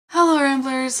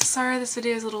viewers, sorry this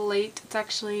video is a little late. It's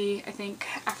actually, I think,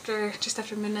 just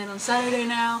after midnight on Saturday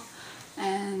now.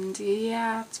 And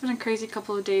yeah, it's been a crazy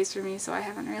couple of days for me, so I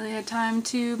haven't really had time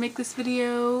to make this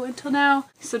video until now.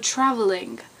 So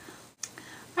traveling.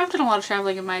 I've done a lot of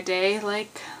traveling in my day.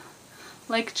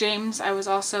 Like James, I was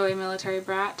also a military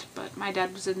brat, but my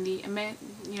dad was in the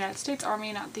United States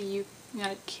Army, not the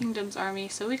United Kingdom's Army,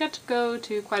 so we got to go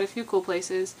to quite a few cool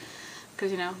places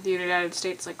because, you know, the United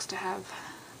States likes to have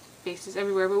bases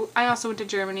everywhere. But I also went to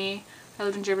Germany. I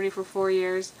lived in Germany for 4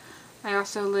 years. I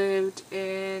also lived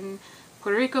in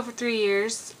Puerto Rico for 3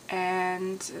 years,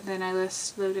 and then I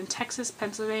lived in Texas,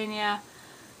 Pennsylvania,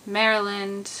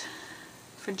 Maryland,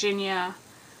 Virginia,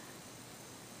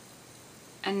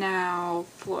 and now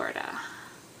Florida.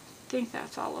 I think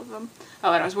that's all of them.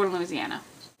 Oh, and I was born in Louisiana.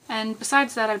 And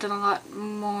besides that, I've done a lot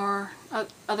more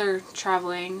other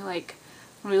traveling. Like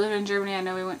when we lived in Germany, I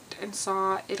know we went and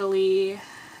saw Italy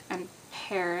and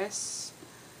Paris,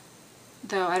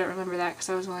 though I don't remember that because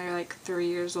I was only like 3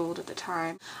 years old at the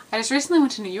time. I just recently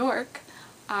went to New York.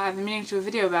 I've been meaning to do a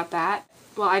video about that.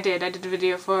 Well, I did a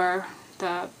video for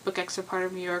the book extra part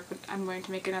of New York, but I'm going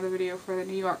to make another video for the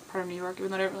New York part of New York.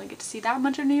 Even though I don't really get to see that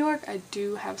much of New York, I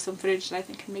do have some footage that I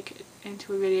think can make it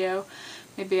into a video.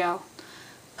 Maybe I'll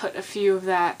put a few of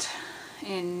that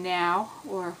in now,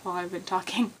 or while I've been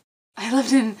talking. I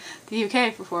lived in the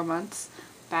UK for 4 months,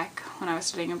 back when I was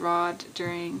studying abroad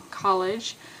during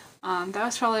college. That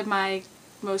was probably my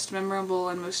most memorable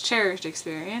and most cherished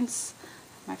experience.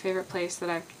 My favorite place that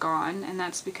I've gone, and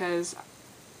that's because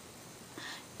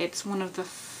it's one of the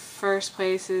first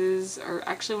places, or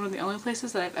actually one of the only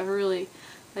places that I've ever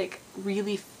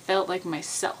really felt like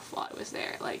myself while I was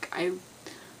there. Like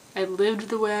I lived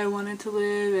the way I wanted to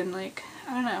live, and like,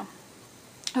 I don't know.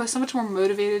 I was so much more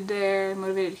motivated there,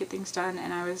 motivated to get things done,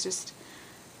 and I was just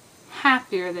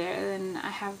happier there than I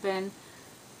have been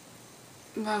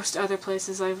most other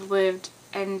places I've lived.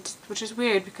 And which is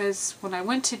weird because when I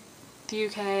went to the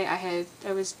UK, I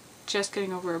was just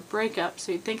getting over a breakup,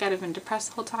 so you'd think I'd have been depressed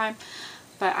the whole time,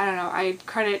 but I don't know. I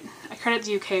credit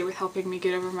the UK with helping me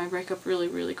get over my breakup really,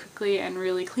 really quickly and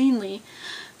really cleanly.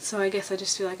 So I guess I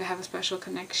just feel like I have a special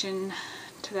connection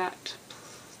to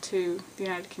the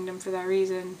United Kingdom for that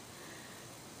reason.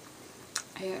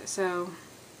 Yeah, so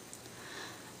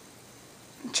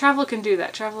travel can do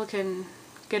that.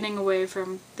 Getting away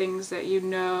from things that you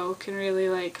know can really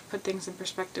like put things in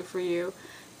perspective for you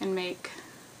and make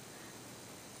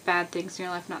bad things in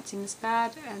your life not seem as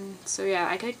bad. And so yeah,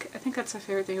 I think that's my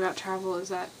favorite thing about travel, is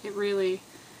that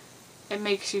it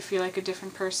makes you feel like a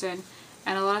different person.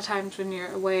 And a lot of times when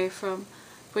you're away from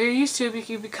what you're used to,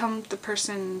 you become the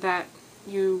person that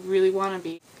you really want to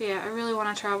be. But yeah, I really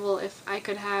want to travel. If I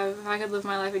could live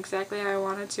my life exactly how I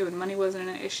wanted to and money wasn't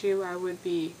an issue, I would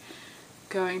be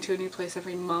going to a new place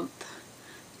every month,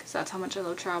 because that's how much I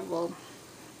love travel.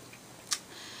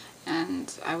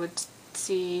 And I would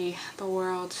see the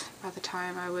world by the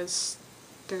time I was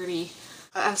 30.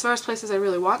 As far as places I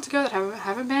really want to go that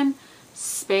haven't been,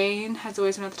 Spain has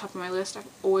always been at the top of my list. I've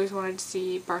always wanted to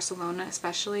see Barcelona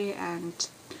especially, and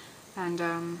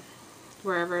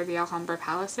wherever the Alhambra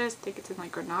Palace is. I think it's in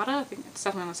like Granada. I think it's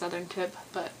definitely on the southern tip,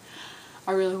 but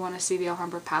I really want to see the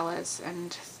Alhambra Palace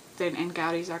and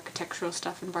Gaudi's architectural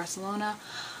stuff in Barcelona.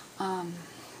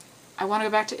 I want to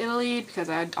go back to Italy because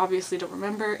I obviously don't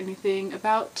remember anything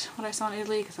about what I saw in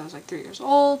Italy because I was like 3 years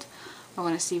old. I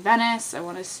want to see Venice. I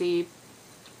want to see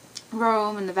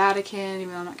Rome and the Vatican.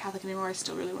 Even though I'm not Catholic anymore, I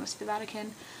still really want to see the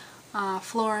Vatican.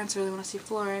 Florence, I really want to see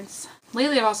Florence.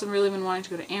 Lately I've also really been wanting to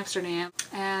go to Amsterdam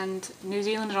and New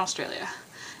Zealand and Australia.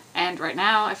 And right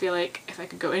now I feel like if I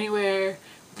could go anywhere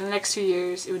in the next 2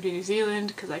 years, it would be New Zealand,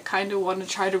 because I kind of want to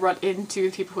try to run into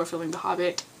the people who are filming The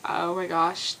Hobbit. Oh my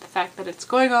gosh, the fact that it's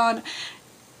going on.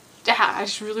 Yeah, I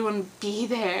just really want to be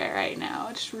there right now.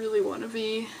 I just really want to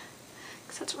be,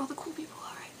 because that's where all the cool people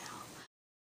are.